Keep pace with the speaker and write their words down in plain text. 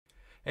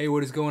Hey,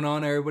 what is going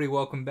on, everybody?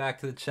 Welcome back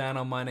to the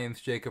channel. My name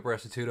is Jacob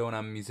Restituto, and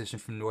I'm a musician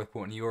from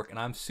Northport, New York. And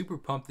I'm super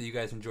pumped that you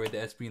guys enjoyed the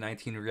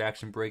SB19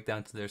 reaction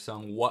breakdown to their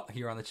song "What"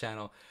 here on the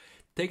channel.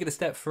 Take it a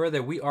step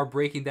further, we are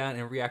breaking down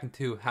and reacting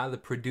to how the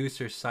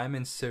producer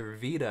Simon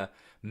Servida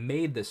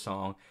made the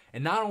song.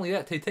 And not only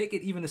that, to take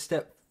it even a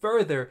step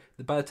further,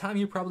 by the time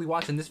you're probably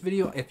watching this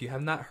video, if you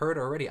have not heard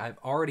already, I've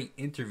already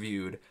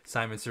interviewed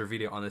Simon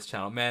Servida on this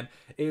channel. Man,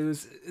 it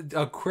was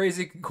a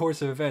crazy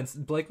course of events.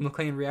 Blake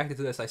McLean reacted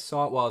to this. I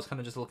saw it while I was kind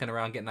of just looking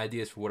around, getting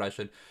ideas for what I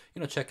should,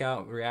 check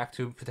out, react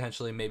to,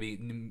 potentially maybe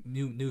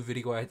new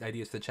video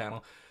ideas for the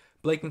channel.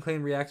 Blake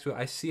McLean reacts to it.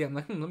 I see it. I'm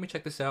like, let me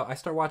check this out. I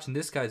start watching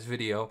this guy's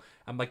video.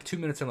 I'm like 2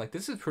 minutes in. I'm like,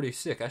 this is pretty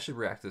sick. I should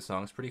react to this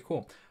song. It's pretty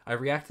cool. I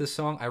react to the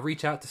song. I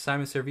reach out to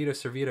Simon Servida,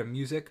 Servida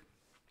Music.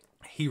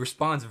 He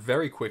responds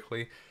very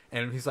quickly.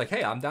 And he's like,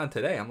 hey, I'm down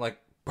today. I'm like,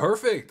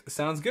 perfect.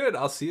 Sounds good.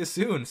 I'll see you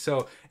soon.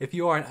 So if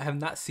you have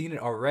not seen it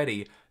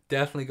already,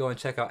 definitely go and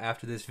check out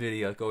after this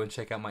video. Go and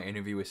check out my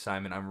interview with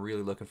Simon. I'm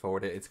really looking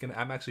forward to it.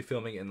 I'm actually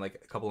filming it in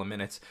like a couple of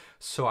minutes,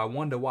 so I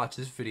wanted to watch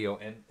this video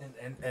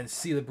and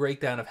see the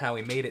breakdown of how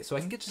he made it, so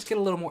I can just get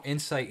a little more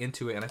insight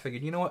into it. And I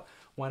figured, you know what?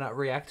 Why not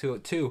react to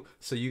it too,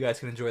 so you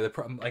guys can enjoy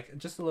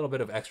just a little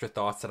bit of extra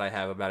thoughts that I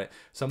have about it.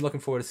 So I'm looking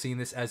forward to seeing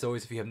this. As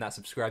always, if you have not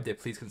subscribed yet,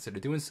 please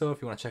consider doing so.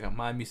 If you want to check out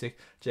my music,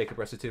 Jacob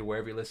Restituto,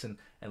 wherever you listen.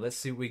 And let's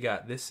see what we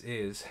got. This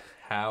is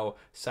how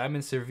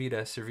Simon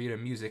Servida, Servida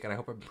Music, and I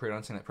hope I'm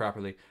pronouncing that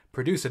properly,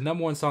 produced the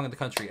 #1 song in the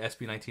country,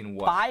 SB19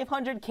 What?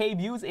 500K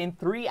views in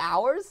 3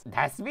 hours?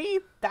 That's me.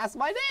 That's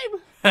my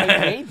name. I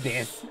made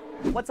this.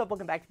 What's up?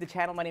 Welcome back to the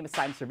channel. My name is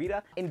Simon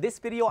Servida. In this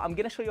video, I'm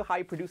going to show you how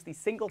I produced the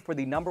single for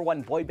the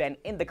 #1 boy band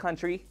in the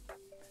country.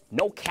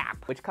 No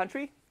cap. Which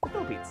country?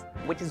 Philippines.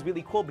 Which is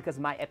really cool because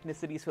my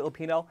ethnicity is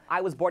Filipino.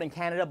 I was born in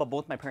Canada, but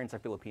both my parents are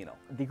Filipino.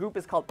 The group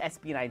is called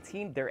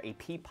SB19. They're a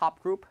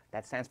P-pop group.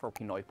 That stands for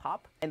Pinoy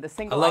Pop. And the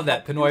single I love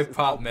that Pinoy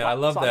Pop, man. I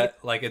love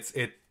that. Like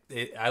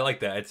I like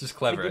that. It's just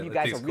clever. I'm going to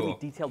give you guys a really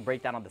detailed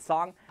breakdown on the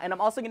song, and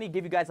I'm also going to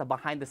give you guys a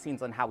behind the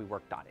scenes on how we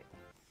worked on it.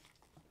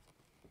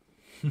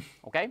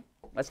 Okay,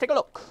 let's take a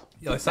look.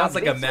 Yo, it sounds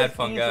like a mad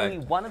fun guy.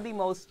 This is one of the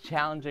most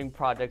challenging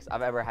projects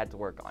I've ever had to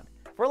work on.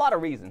 For a lot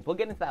of reasons. We'll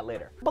get into that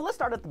later. But let's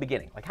start at the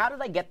beginning. Like, how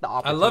did I get the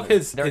opportunity? I love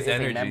his energy.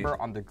 There is a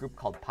member on the group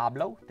called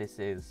Pablo. This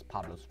is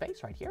Pablo's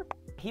face right here.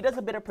 He does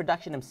a bit of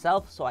production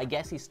himself, so I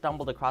guess he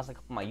stumbled across a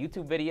couple of my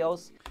YouTube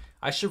videos.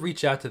 I should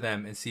reach out to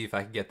them and see if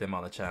I can get them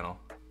on the channel.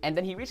 And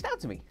then he reached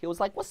out to me. He was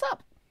like, what's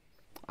up?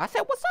 I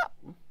said, what's up?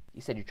 He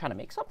said, you're trying to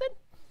make something?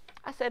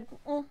 I said,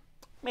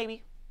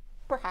 maybe,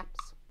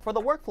 perhaps. For the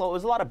workflow, it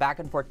was a lot of back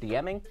and forth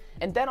DMing,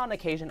 and then on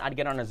occasion, I'd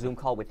get on a Zoom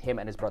call with him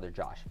and his brother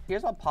Josh.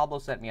 Here's what Pablo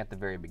sent me at the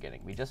very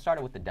beginning. We just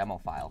started with the demo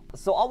file.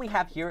 So all we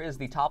have here is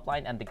the top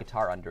line and the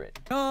guitar under it.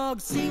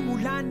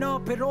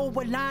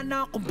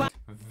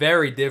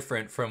 Very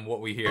different from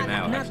what we hear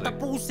now, actually.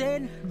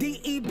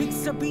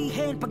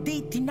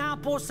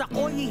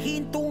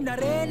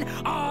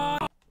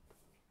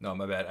 No,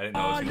 my bad. I didn't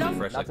know it was going to be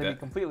fresh like that. Not to be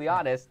completely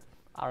honest,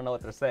 I don't know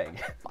what they're saying.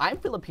 I'm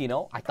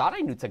Filipino. I thought I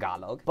knew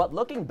Tagalog. But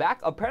looking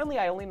back, apparently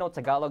I only know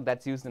Tagalog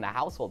that's used in a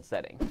household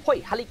setting. Hoy,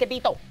 halika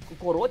dito.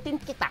 Kukurutin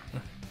kita.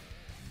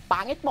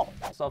 Pangit mo.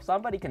 So if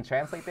somebody can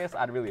translate this,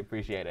 I'd really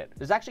appreciate it.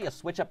 There's actually a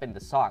switch up in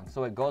the song.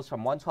 So it goes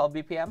from 112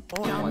 BPM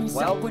to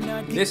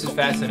 112. This is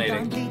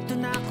fascinating.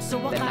 Then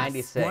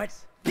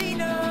 96.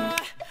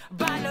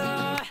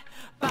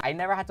 I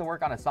never had to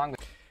work on a song.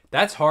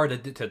 That's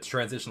hard to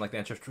transition like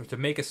that. To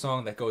make a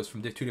song that goes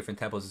from 2 different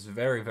tempos is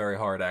very, very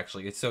hard,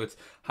 actually. It's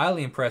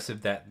highly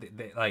impressive that,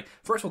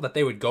 first of all, that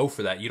they would go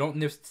for that. You don't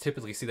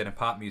typically see that in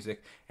pop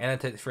music. And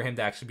then for him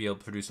to actually be able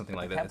to produce something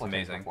like that, that's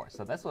amazing.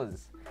 So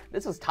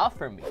this was tough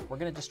for me. We're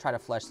going to just try to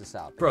flesh this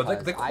out. Bro,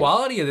 the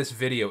quality of this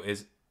video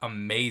is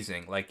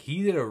amazing. Like,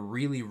 he did a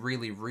really,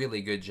 really,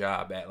 really good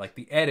job at, like,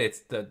 the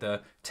edits,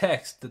 the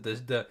text,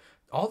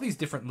 all these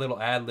different little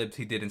ad-libs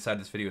he did inside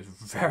this video is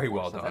very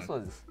well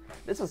done.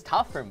 This was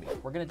tough for me.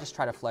 We're gonna just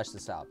try to flesh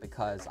this out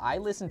because I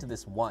listened to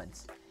this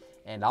once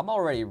and I'm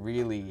already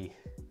really,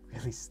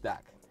 really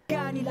stuck.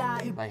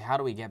 Like, how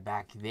do we get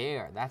back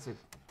there? That's a...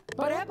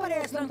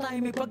 Pare-pares lang tayo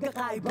may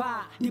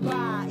pagkakaiba,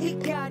 diba?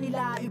 Ika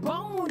nila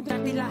ibang mundo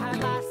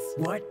nilaharas.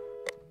 What?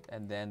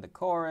 And then the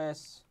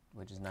chorus,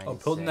 which is 96. Oh,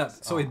 building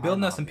that. So he's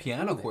building out some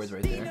piano chords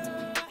right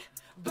there.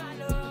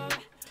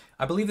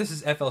 I believe this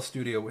is FL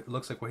Studio. It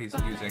looks like what he's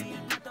using,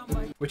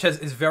 which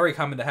is very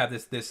common to have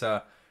this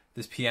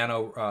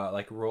piano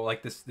like roll,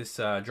 like this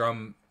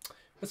drum.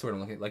 What's the word I'm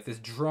looking at? Like this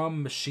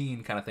drum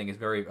machine kind of thing is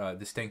very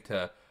distinct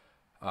to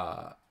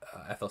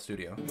FL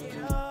Studio.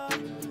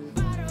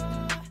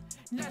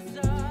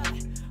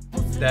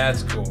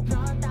 That's cool.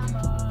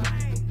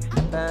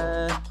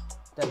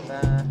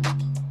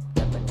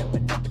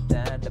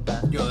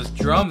 Yo, this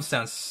drum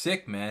sounds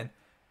sick, man.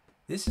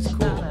 This is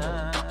cool.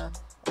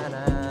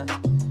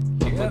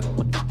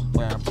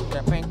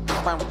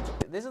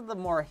 This is the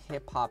more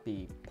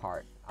hip-hoppy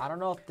part. I don't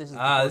know if this is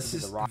this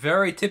is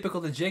very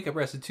typical to Jacob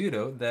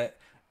Restituto, that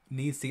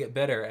needs to get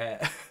better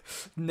at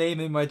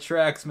naming my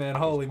tracks, man.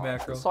 Holy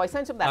mackerel. So I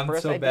sent him that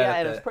first idea,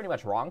 and it was pretty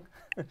much wrong.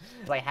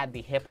 I had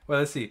the hip. Well,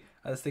 let's see.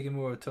 I was thinking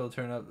more of a total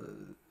turn up.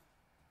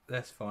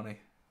 That's funny.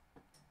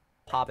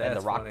 Pop and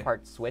the rock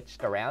part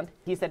switched around.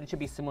 He said it should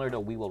be similar to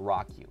We Will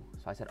Rock You.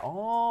 So I said,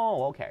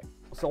 oh, okay.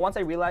 So once I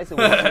realized it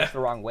was switched the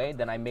wrong way,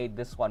 then I made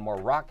this one more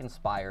rock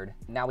inspired.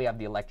 Now we have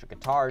the electric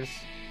guitars.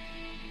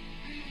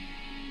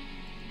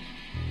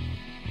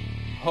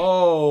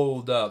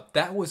 Hold up.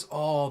 That was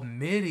all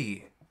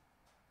MIDI.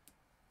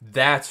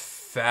 That's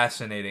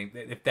fascinating.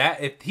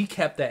 If he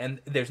kept that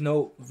and there's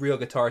no real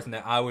guitars in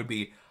that, I would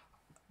be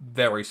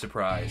very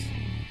surprised.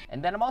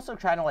 And then I'm also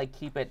trying to like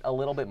keep it a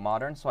little bit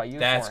modern, so I use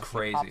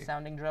more hip-hop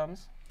sounding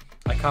drums.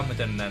 I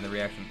commented on that in the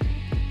reaction.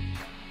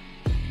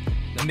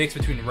 The mix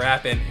between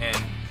rap and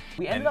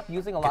we ended up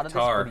using a lot of this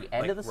for the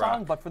end of the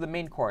song, but for the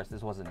main chorus,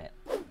 this wasn't it.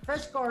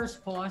 First chorus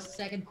pause,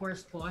 second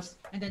chorus pause,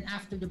 and then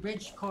after the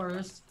bridge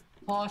chorus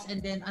pause,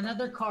 and then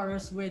another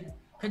chorus with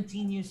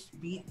continuous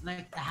beat,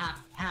 like a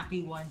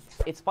happy one.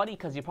 It's funny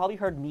because you probably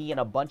heard me and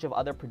a bunch of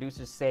other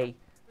producers say,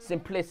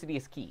 simplicity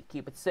is key,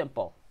 keep it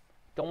simple.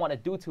 Don't want to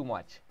do too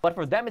much. But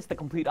for them, it's the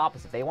complete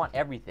opposite. They want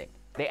everything.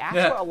 They ask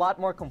for a lot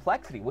more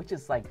complexity, which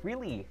is like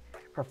really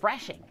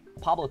refreshing.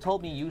 Pablo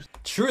told me use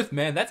truth,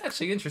 man. That's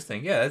actually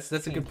interesting. Yeah,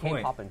 that's a good point.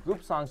 K-pop and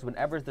group songs,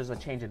 whenever there's a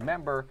change in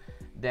member,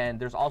 then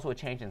there's also a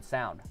change in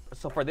sound.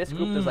 So for this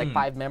group, there's like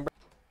 5 members.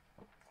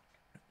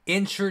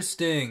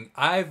 Interesting.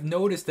 I've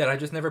noticed that. I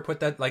just never put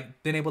that,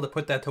 like, been able to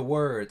put that to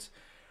words.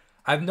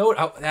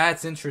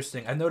 That's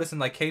interesting. I've noticed in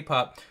like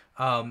K-pop,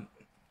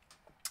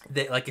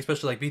 that like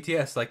especially like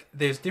BTS, like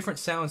there's different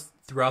sounds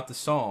throughout the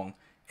song,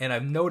 and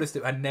I've noticed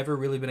that I've never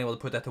really been able to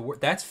put that to words.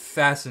 That's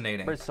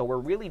fascinating. So we're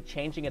really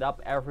changing it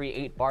up every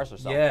 8 bars or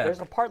so. Yeah. There's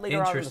a part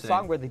later on in the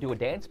song where they do a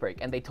dance break,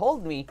 and they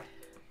told me,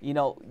 you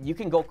know, you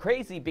can go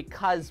crazy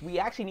because we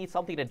actually need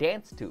something to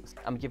dance to.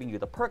 I'm giving you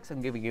the perks,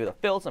 I'm giving you the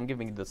fills, I'm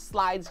giving you the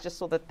slides just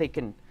so that they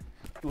can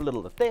do a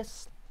little of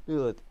this,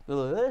 do a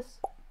little of this.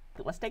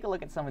 Let's take a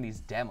look at some of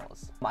these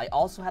demos. I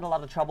also had a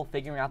lot of trouble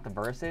figuring out the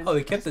verses. Oh,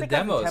 they kept the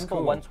demos. The tempo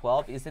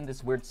 112 is in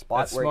this weird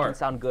spot where it can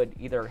sound good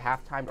either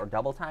half-timed or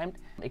double-timed.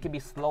 It can be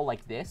slow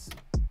like this.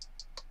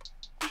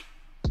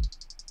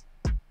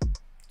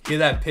 Hear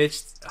that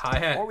pitched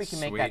hi-hat? Or we can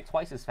make that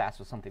twice as fast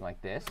with something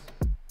like this.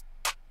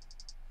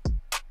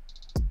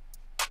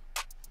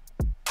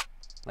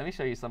 Let me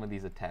show you some of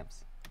these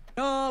attempts.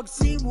 Not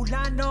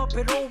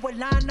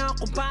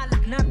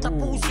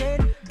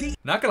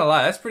gonna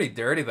lie, that's pretty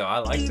dirty though. I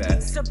like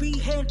that.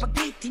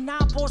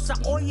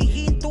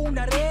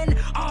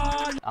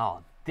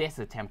 Oh, this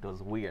attempt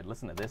was weird.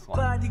 Listen to this one.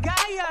 That's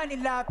interesting.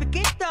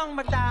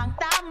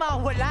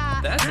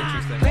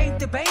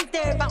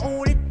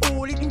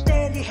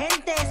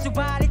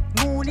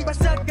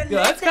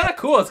 Yeah, that's kind of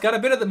cool. It's got a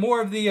bit of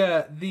more of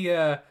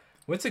the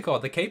what's it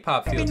called? The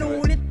K-pop feel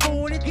to it.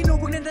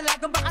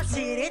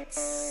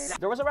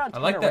 There was around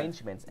 10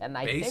 arrangements, and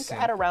I think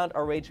at around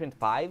arrangement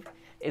 5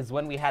 is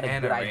when we had a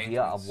good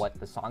idea of what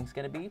the song's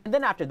gonna be. And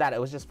then after that, it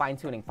was just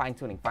fine-tuning,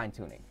 fine-tuning,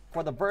 fine-tuning.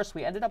 For the verse,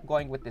 we ended up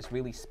going with this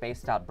really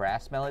spaced out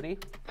brass melody.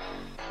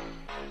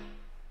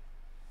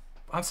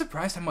 I'm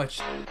surprised how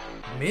much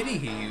MIDI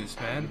he used,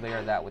 man.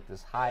 Layer that with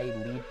this high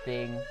lead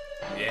thing.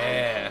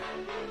 Yeah.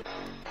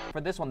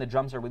 For this one, the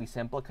drums are really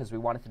simple because we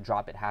wanted to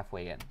drop it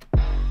halfway in.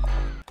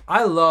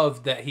 I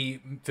love that he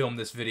filmed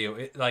this video.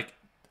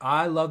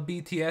 I love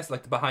BTS,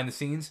 like the behind the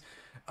scenes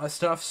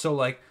stuff. So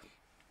like,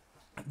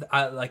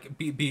 I like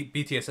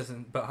BTS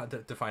isn't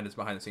defined as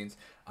behind the scenes.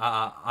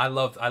 I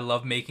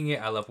love making it.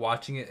 I love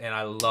watching it, and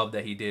I love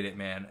that he did it,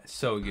 man.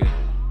 So good.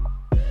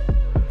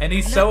 And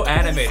he's so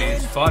animated.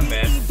 It's fun,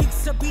 man.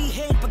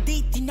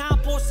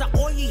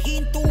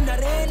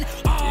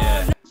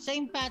 Yeah.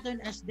 Same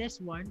pattern as this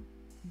one,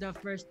 the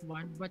first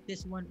one, but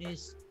this one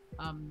is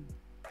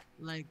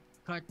like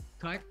cut,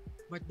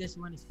 but this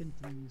one is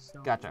continuous.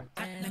 So. Gotcha.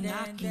 And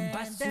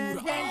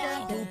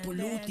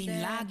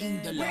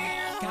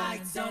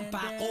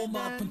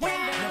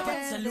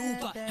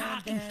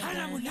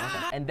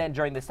then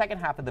during the second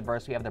half of the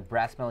verse, we have the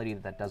brass melody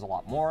that does a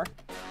lot more.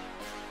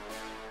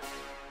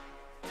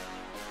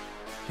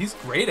 He's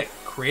great at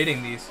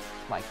creating these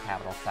like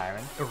Capital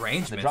Siren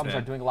arrangements. The drums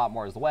are doing a lot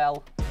more as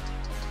well.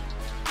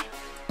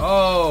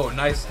 Oh,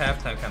 nice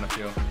halftime kind of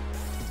feel.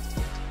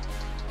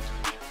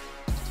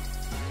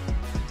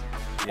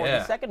 For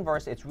the second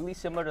verse, it's really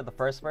similar to the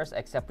first verse,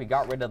 except we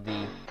got rid of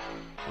the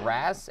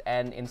brass,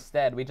 and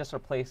instead we just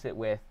replaced it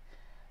with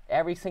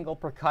every single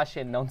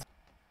percussion known to...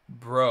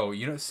 Bro,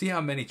 you don't see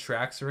how many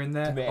tracks are in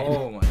that? Man.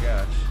 Oh my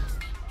gosh.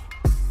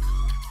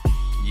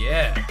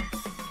 Yeah.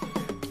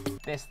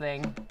 This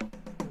thing,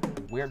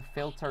 weird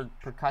filtered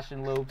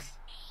percussion loops,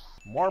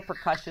 more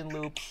percussion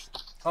loops.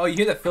 Oh, you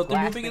hear that filter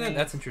moving in it?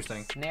 That's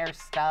interesting. Snare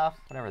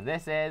stuff, whatever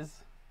this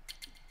is.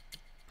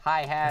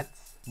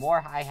 Hi-hats,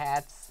 more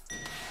hi-hats,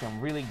 some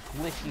really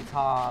glitchy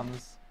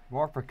toms,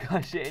 more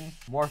percussion,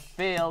 more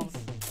fills,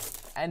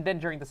 And then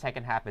during the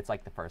second half, it's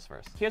like the first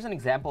verse. Here's an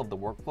example of the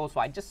workflow. So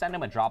I just send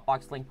him a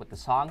Dropbox link with the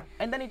song,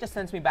 and then he just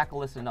sends me back a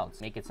list of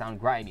notes. Make it sound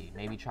grimy,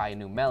 maybe try a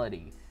new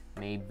melody,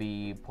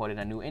 maybe put in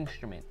a new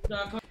instrument.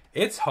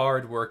 It's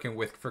hard working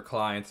for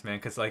clients, man,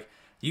 because like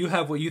you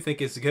have what you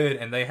think is good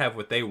and they have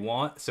what they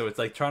want, so it's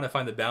like trying to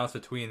find the balance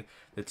between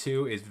the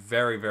two is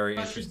very, very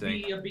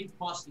interesting. Should be a bit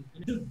positive.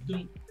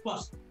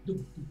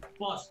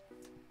 Pause.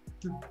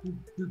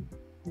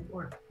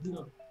 Or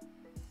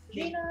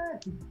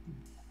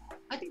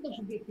I think that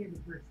should be a kid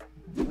first.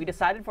 We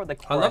decided for the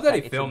chorus I love that he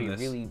it should filmed be this.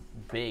 really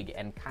big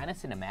and kind of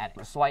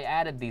cinematic. So I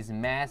added these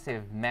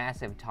massive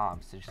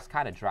toms to just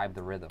kind of drive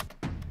the rhythm.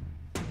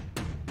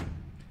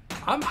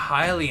 I'm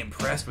highly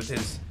impressed with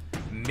his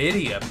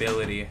MIDI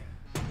ability.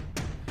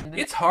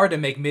 It's hard to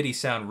make MIDI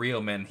sound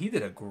real, man. He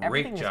did a great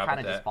Everything job is kind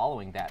at of just that.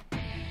 following that.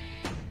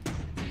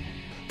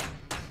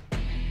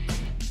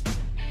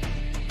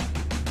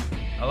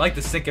 I like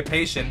the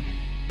syncopation,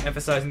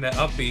 emphasizing that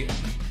upbeat.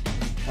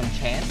 Some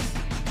chants.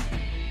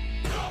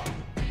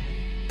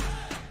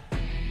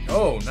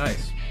 Oh,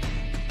 nice.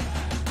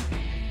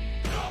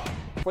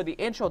 For the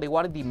intro, they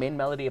wanted the main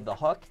melody of the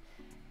hook,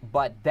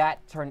 but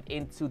that turned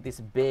into this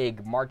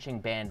big marching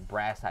band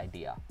brass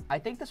idea. I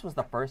think this was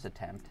the first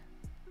attempt.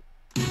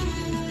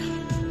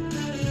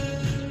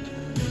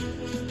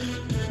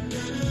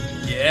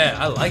 Yeah,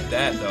 I like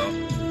that though.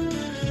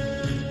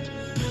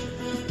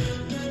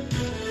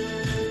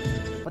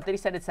 But then he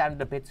said it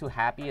sounded a bit too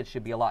happy, it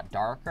should be a lot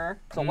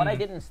darker. So what I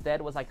did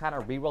instead was I kind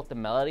of rewrote the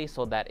melody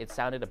so that it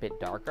sounded a bit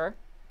darker.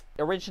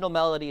 The original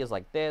melody is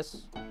like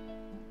this.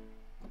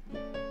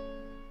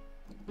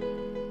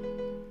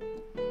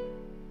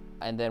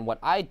 And then what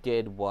I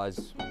did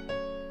was...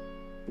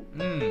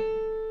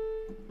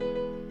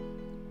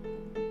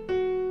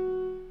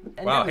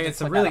 Wow, he had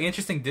some really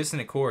interesting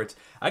dissonant chords.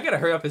 I gotta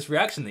hurry up his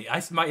reaction.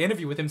 My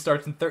interview with him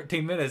starts in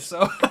 13 minutes,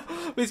 so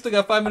we still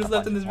got 5 minutes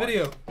left in this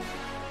video.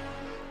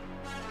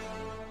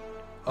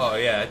 Oh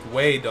yeah, it's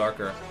way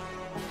darker.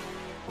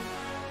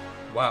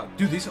 Wow,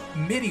 dude, these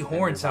MIDI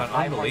horns sound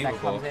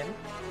unbelievable.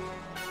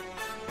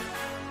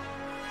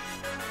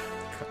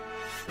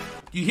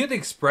 You hear the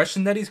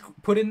expression that he's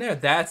put in there?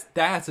 That's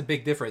a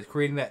big difference.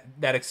 Creating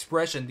that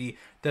expression, the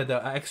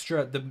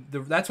extra,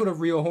 that's what a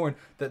real horn.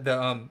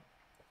 The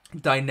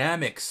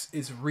dynamics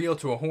is real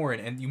to a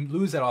horn, and you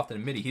lose that often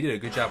in MIDI. He did a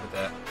good job with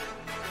that.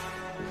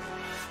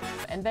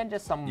 And then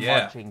just some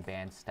marching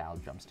band style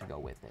drums to go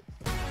with it.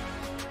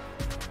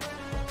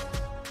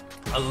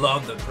 I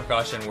love the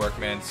percussion work,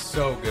 man.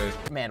 So good.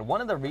 Man, one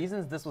of the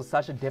reasons this was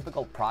such a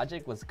difficult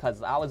project was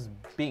because I was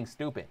being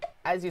stupid.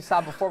 As you saw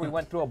before, we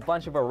went through a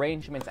bunch of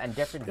arrangements and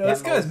different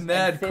demos. This guy's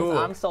mad and cool. Since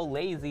I'm so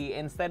lazy,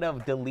 instead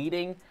of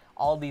deleting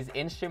all these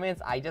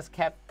instruments, I just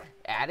kept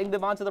adding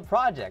them onto the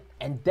project.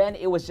 And then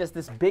it was just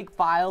this big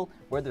file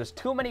where there's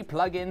too many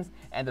plugins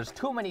and there's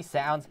too many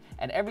sounds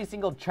and every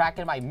single track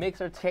in my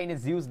mixer chain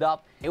is used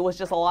up. It was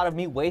just a lot of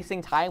me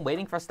wasting time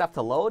waiting for stuff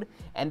to load,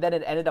 and then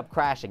it ended up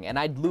crashing and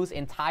I'd lose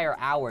entire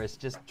hours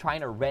just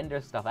trying to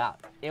render stuff out.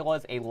 It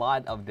was a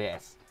lot of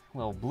this. A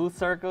little blue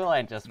circle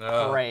and just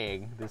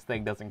praying this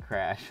thing doesn't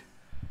crash.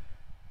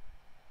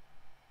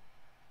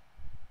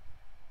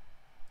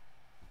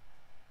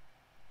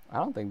 I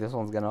don't think this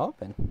one's gonna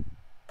open.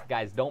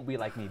 Guys, don't be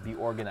like me, be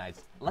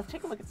organized. Let's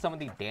take a look at some of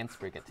the dance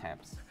break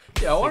attempts.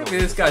 Yeah, I want to be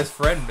this guy's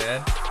friend,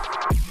 man.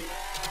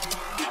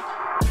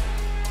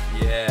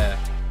 Yeah.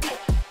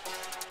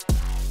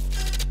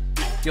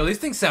 Yo, these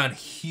things sound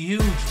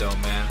huge though,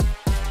 man.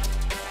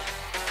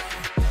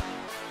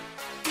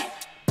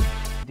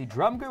 The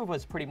drum groove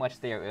was pretty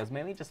much there. It was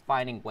mainly just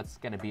finding what's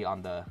gonna be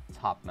on the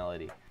top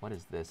melody. What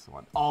is this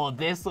one? Oh,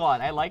 this one,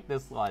 I like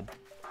this one.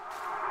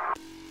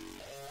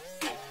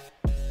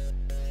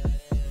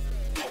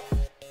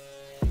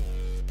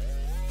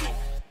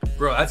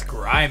 Bro, that's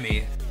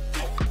grimy.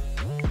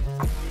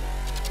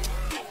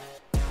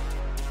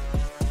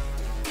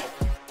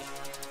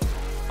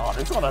 Oh,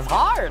 this one is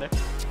hard.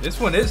 This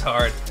one is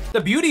hard.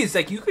 The beauty is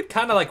like you could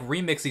kind of like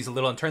remix these a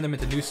little and turn them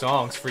into new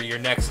songs for your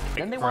next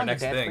Then they for our wanted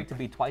next the dance thing. break to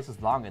be twice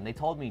as long, and they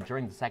told me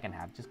during the second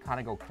half just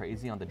kind of go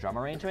crazy on the drum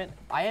arrangement.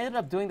 I ended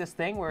up doing this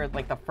thing where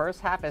like the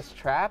first half is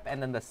trap,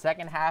 and then the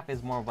second half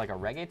is more of like a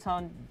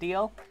reggaeton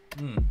deal.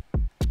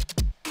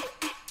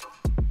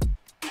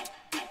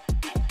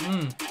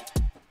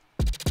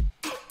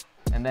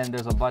 And then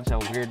there's a bunch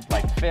of weird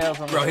like fills.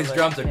 Bro, his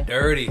drums are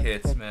dirty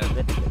hits,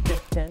 man.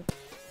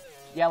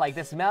 Yeah, like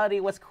this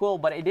melody was cool,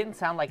 but it didn't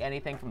sound like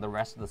anything from the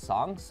rest of the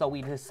song, so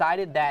we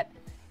decided that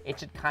it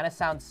should kind of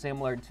sound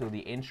similar to the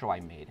intro I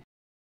made.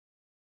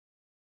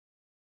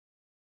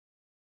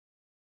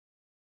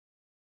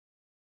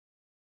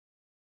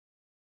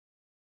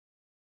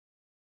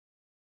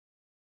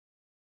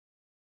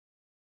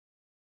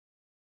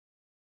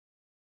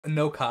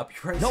 No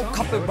copyright. No song?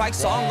 copyright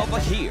song over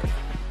here.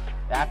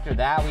 After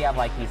that, we have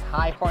like these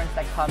high horns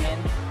that come in.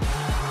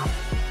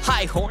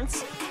 High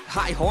horns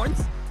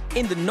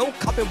in the no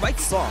copyright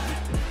song.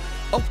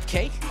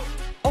 Okay.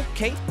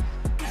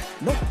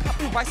 No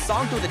copyright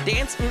song, do the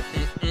dance.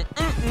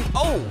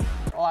 Oh.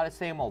 lot of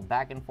same old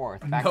back and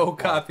forth. Back No and forth.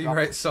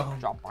 copyright song.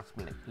 Dropbox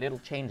music.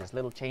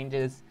 Little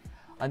changes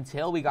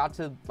until we got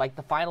to like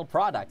the final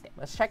product.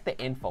 Let's check the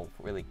info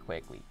really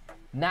quickly.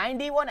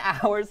 91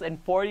 hours and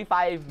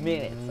 45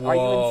 minutes. Whoa. Are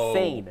you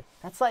insane?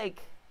 That's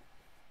like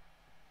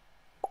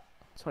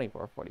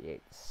 24,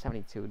 48,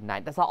 72,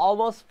 9. That's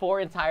almost 4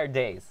 entire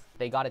days.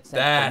 They got it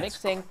sent for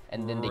mixing,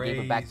 and then they gave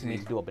it back to me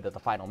to do a bit of the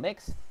final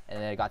mix,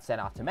 and then it got sent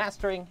off to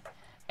mastering,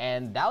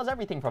 and that was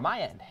everything from my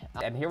end.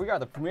 And here we are,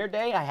 the premiere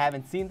day. I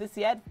haven't seen this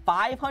yet.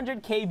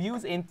 500K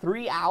views in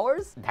 3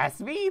 hours. That's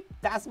me.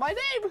 That's my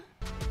name.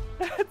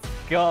 Let's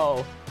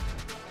go.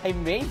 I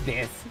made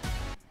this.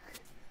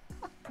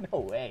 No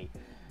way.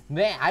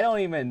 Man, I don't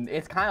even,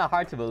 it's kind of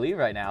hard to believe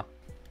right now.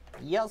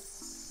 Yes,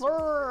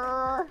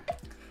 sir.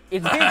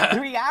 It's been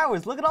 3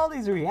 hours. Look at all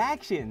these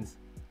reactions.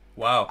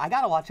 Wow. I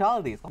gotta watch all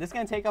of these. This is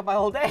gonna take up my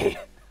whole day.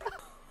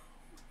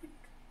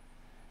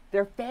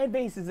 Their fan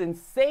base is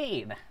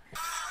insane.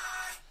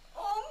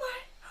 Oh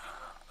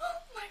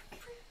my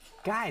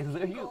Guys,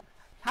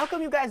 how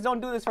come you guys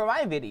don't do this for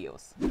my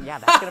videos? Yeah,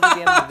 that's gonna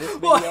be the end of this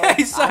video. Well,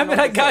 hey, Simon,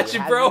 I got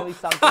you, bro. Really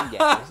something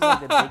yet. This is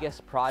like the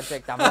biggest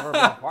project I've ever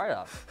been a part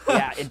of.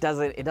 Yeah, it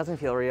doesn't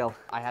feel real.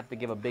 I have to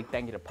give a big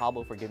thank you to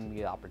Pablo for giving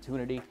me the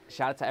opportunity.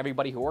 Shout out to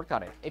everybody who worked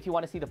on it. If you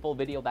want to see the full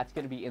video, that's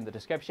gonna be in the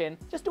description.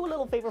 Just do a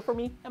little favor for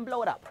me and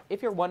blow it up.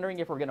 If you're wondering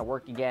if we're gonna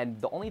work again,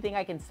 the only thing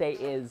I can say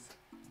is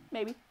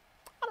maybe.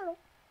 I don't know.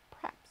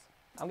 Perhaps.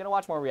 I'm gonna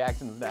watch more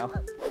reactions now.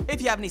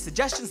 If you have any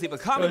suggestions, leave a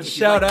comment. Oh, If you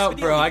shout like this out,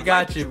 video, bro. leave I a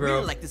got like. you, If bro. you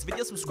really like this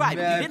video, subscribe. If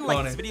Mad you didn't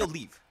like this funny. video,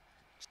 leave.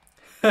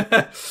 All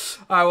right,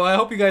 well, I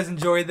hope you guys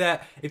enjoyed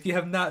that. If you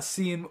have not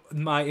seen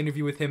my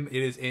interview with him,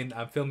 it is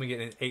I'm filming it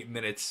in 8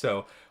 minutes,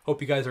 so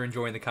hope you guys are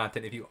enjoying the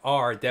content. If you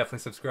are, definitely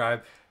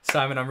subscribe.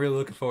 Simon, I'm really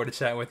looking forward to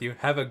chatting with you.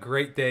 Have a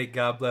great day.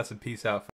 God bless and peace out.